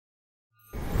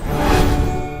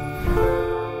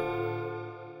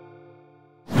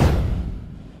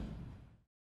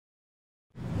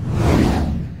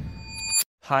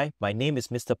Hi, my name is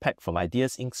Mr. Peck from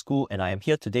Ideas Inc. School, and I am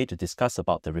here today to discuss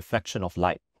about the reflection of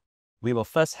light. We will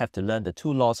first have to learn the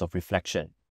two laws of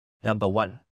reflection. Number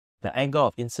 1. The angle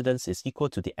of incidence is equal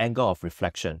to the angle of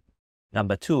reflection.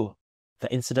 Number 2. The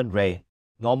incident ray,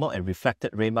 normal and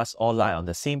reflected ray must all lie on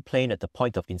the same plane at the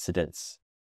point of incidence.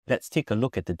 Let's take a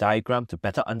look at the diagram to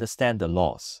better understand the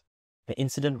laws. The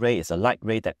incident ray is a light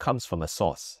ray that comes from a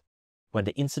source. When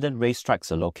the incident ray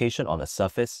strikes a location on a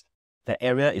surface, the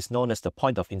area is known as the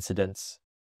point of incidence.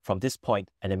 From this point,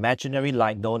 an imaginary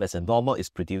line known as a normal is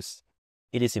produced.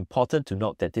 It is important to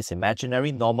note that this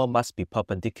imaginary normal must be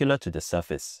perpendicular to the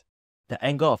surface. The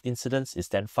angle of incidence is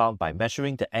then found by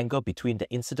measuring the angle between the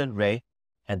incident ray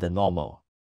and the normal.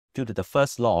 Due to the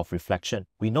first law of reflection,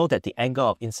 we know that the angle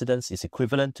of incidence is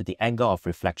equivalent to the angle of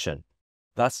reflection.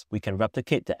 Thus, we can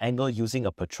replicate the angle using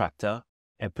a protractor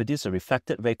and produce a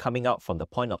reflected ray coming out from the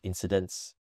point of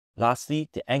incidence. Lastly,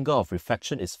 the angle of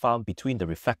reflection is found between the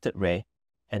reflected ray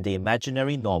and the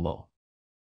imaginary normal.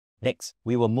 Next,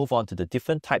 we will move on to the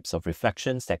different types of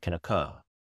reflections that can occur.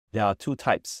 There are two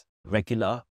types,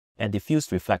 regular and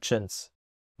diffused reflections.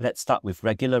 Let's start with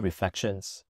regular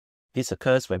reflections. This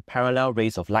occurs when parallel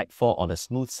rays of light fall on a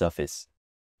smooth surface.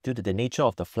 Due to the nature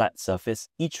of the flat surface,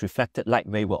 each reflected light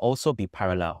ray will also be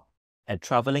parallel and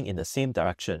traveling in the same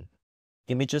direction.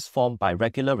 Images formed by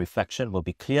regular reflection will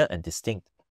be clear and distinct,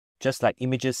 just like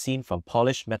images seen from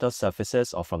polished metal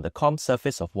surfaces or from the calm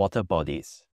surface of water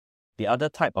bodies. The other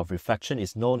type of reflection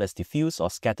is known as diffuse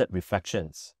or scattered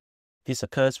reflections. This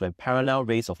occurs when parallel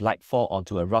rays of light fall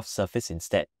onto a rough surface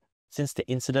instead. Since the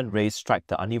incident rays strike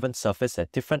the uneven surface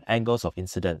at different angles of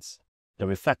incidence, the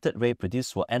reflected ray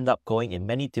produced will end up going in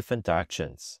many different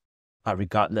directions. But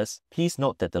regardless, please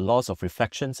note that the laws of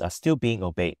reflections are still being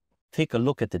obeyed. Take a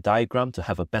look at the diagram to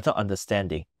have a better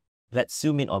understanding. Let's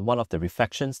zoom in on one of the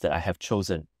reflections that I have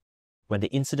chosen. When the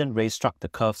incident ray struck the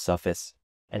curved surface,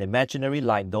 an imaginary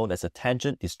line known as a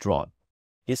tangent is drawn.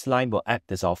 This line will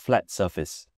act as our flat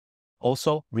surface.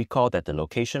 Also, recall that the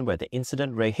location where the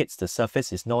incident ray hits the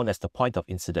surface is known as the point of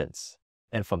incidence.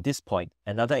 And from this point,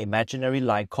 another imaginary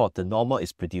line called the normal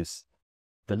is produced.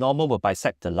 The normal will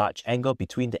bisect the large angle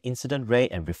between the incident ray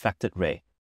and reflected ray.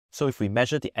 So if we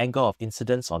measure the angle of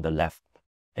incidence on the left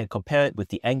and compare it with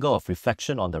the angle of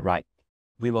reflection on the right,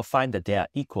 we will find that they are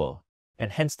equal,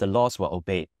 and hence the laws were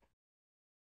obeyed.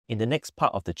 In the next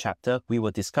part of the chapter, we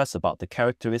will discuss about the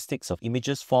characteristics of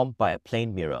images formed by a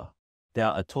plane mirror. There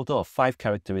are a total of 5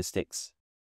 characteristics.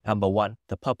 Number 1,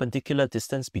 the perpendicular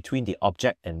distance between the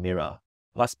object and mirror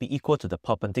must be equal to the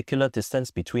perpendicular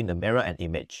distance between the mirror and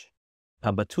image.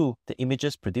 Number 2, the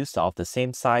images produced are of the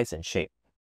same size and shape.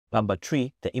 Number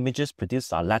 3, the images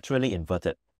produced are laterally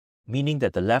inverted, meaning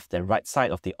that the left and right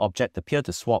side of the object appear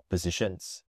to swap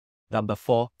positions. Number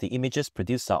 4, the images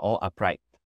produced are all upright.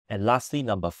 And lastly,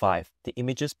 number 5, the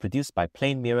images produced by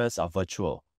plane mirrors are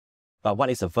virtual. But what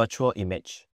is a virtual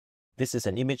image? This is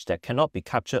an image that cannot be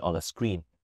captured on a screen.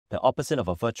 The opposite of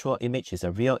a virtual image is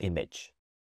a real image.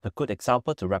 A good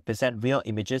example to represent real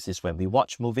images is when we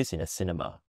watch movies in a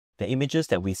cinema. The images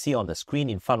that we see on the screen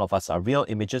in front of us are real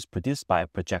images produced by a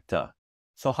projector.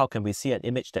 So how can we see an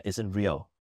image that isn't real?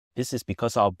 This is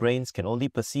because our brains can only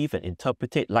perceive and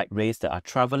interpret light rays that are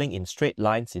traveling in straight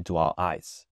lines into our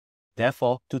eyes.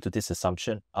 Therefore, due to this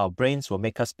assumption, our brains will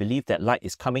make us believe that light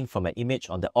is coming from an image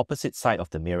on the opposite side of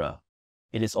the mirror.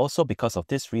 It is also because of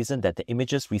this reason that the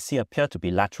images we see appear to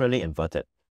be laterally inverted.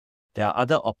 There are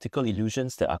other optical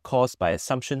illusions that are caused by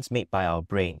assumptions made by our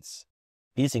brains.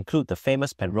 These include the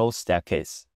famous Penrose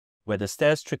staircase, where the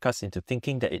stairs trick us into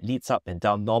thinking that it leads up and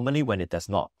down normally when it does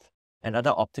not.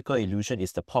 Another optical illusion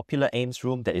is the popular Ames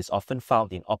room that is often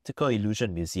found in optical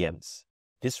illusion museums.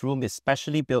 This room is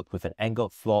specially built with an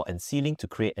angled floor and ceiling to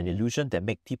create an illusion that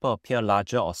makes people appear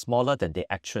larger or smaller than they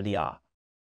actually are.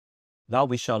 Now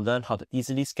we shall learn how to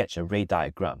easily sketch a ray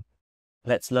diagram.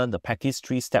 Let's learn the Pekky's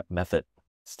 3-step method.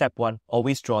 Step 1.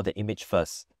 Always draw the image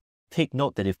first. Take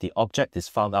note that if the object is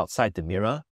found outside the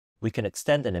mirror, we can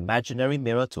extend an imaginary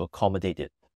mirror to accommodate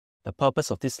it. The purpose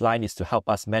of this line is to help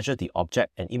us measure the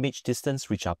object and image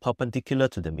distance which are perpendicular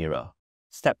to the mirror.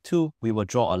 Step 2. We will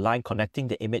draw a line connecting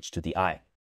the image to the eye.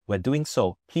 When doing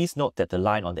so, please note that the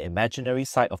line on the imaginary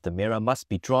side of the mirror must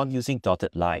be drawn using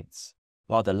dotted lines,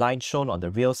 while the line shown on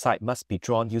the real side must be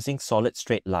drawn using solid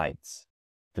straight lines.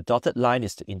 The dotted line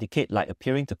is to indicate light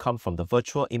appearing to come from the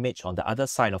virtual image on the other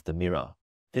side of the mirror.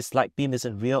 This light beam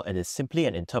isn't real and is simply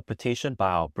an interpretation by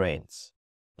our brains.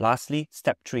 Lastly,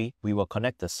 step 3, we will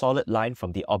connect the solid line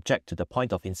from the object to the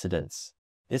point of incidence.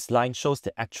 This line shows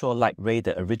the actual light ray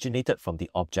that originated from the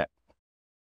object.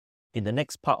 In the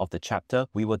next part of the chapter,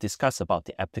 we will discuss about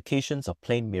the applications of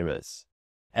plane mirrors.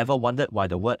 Ever wondered why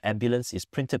the word ambulance is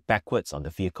printed backwards on the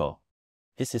vehicle?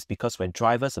 This is because when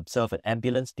drivers observe an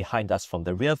ambulance behind us from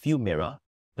the rear view mirror,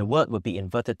 the word will be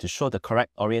inverted to show the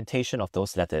correct orientation of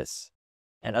those letters.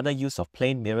 Another use of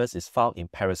plane mirrors is found in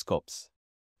periscopes.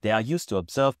 They are used to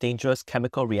observe dangerous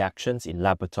chemical reactions in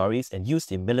laboratories and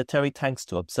used in military tanks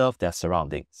to observe their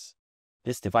surroundings.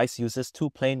 This device uses two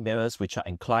plane mirrors which are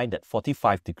inclined at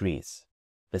 45 degrees.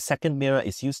 The second mirror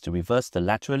is used to reverse the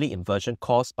laterally inversion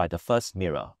caused by the first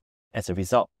mirror. As a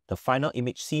result, the final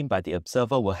image seen by the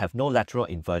observer will have no lateral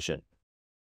inversion.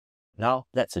 Now,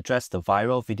 let's address the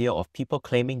viral video of people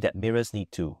claiming that mirrors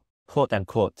need to,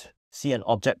 quote-unquote, see an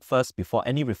object first before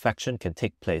any reflection can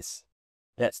take place.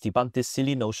 Let's debunk this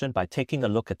silly notion by taking a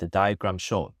look at the diagram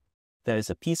shown. There is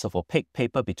a piece of opaque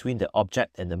paper between the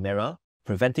object and the mirror,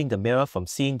 preventing the mirror from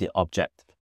seeing the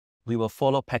object. We will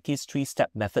follow Pekky's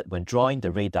three-step method when drawing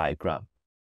the ray diagram.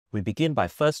 We begin by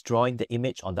first drawing the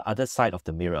image on the other side of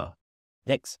the mirror.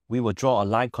 Next, we will draw a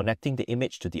line connecting the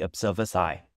image to the observer's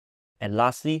eye. And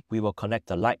lastly, we will connect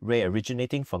the light ray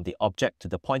originating from the object to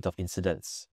the point of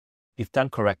incidence. If done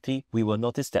correctly, we will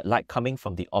notice that light coming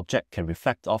from the object can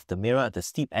reflect off the mirror at a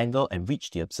steep angle and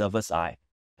reach the observer's eye,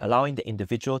 allowing the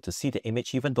individual to see the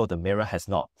image even though the mirror has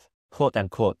not,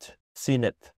 quote-unquote, seen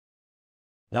it.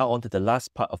 Now on to the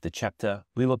last part of the chapter,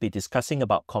 we will be discussing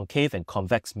about concave and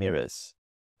convex mirrors.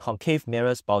 Concave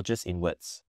mirrors bulges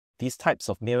inwards. These types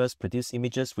of mirrors produce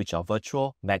images which are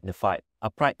virtual, magnified,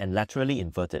 upright and laterally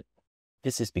inverted.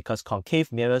 This is because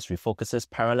concave mirrors refocuses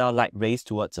parallel light rays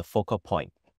towards a focal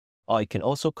point. Or it can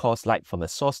also cause light from a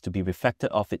source to be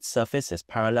reflected off its surface as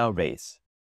parallel rays.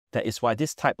 That is why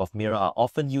this type of mirror are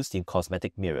often used in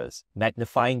cosmetic mirrors,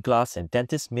 magnifying glass and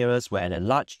dentist mirrors where an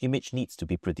enlarged image needs to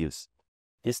be produced.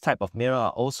 This type of mirror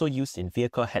are also used in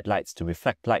vehicle headlights to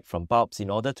reflect light from bulbs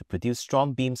in order to produce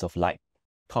strong beams of light.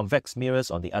 Convex mirrors,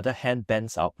 on the other hand,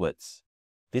 bends outwards.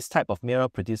 This type of mirror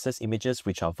produces images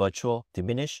which are virtual,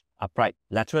 diminished, upright,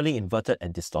 laterally inverted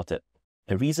and distorted.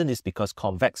 The reason is because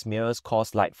convex mirrors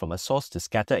cause light from a source to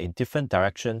scatter in different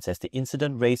directions as the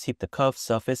incident rays hit the curved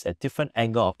surface at different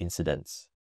angle of incidence.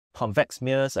 Convex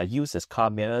mirrors are used as car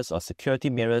mirrors or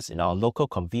security mirrors in our local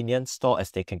convenience store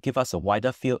as they can give us a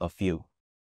wider field of view.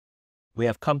 We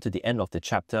have come to the end of the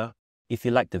chapter. If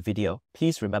you liked the video,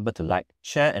 please remember to like,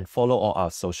 share and follow all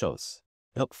our socials.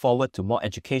 Look forward to more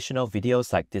educational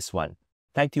videos like this one.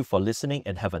 Thank you for listening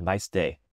and have a nice day.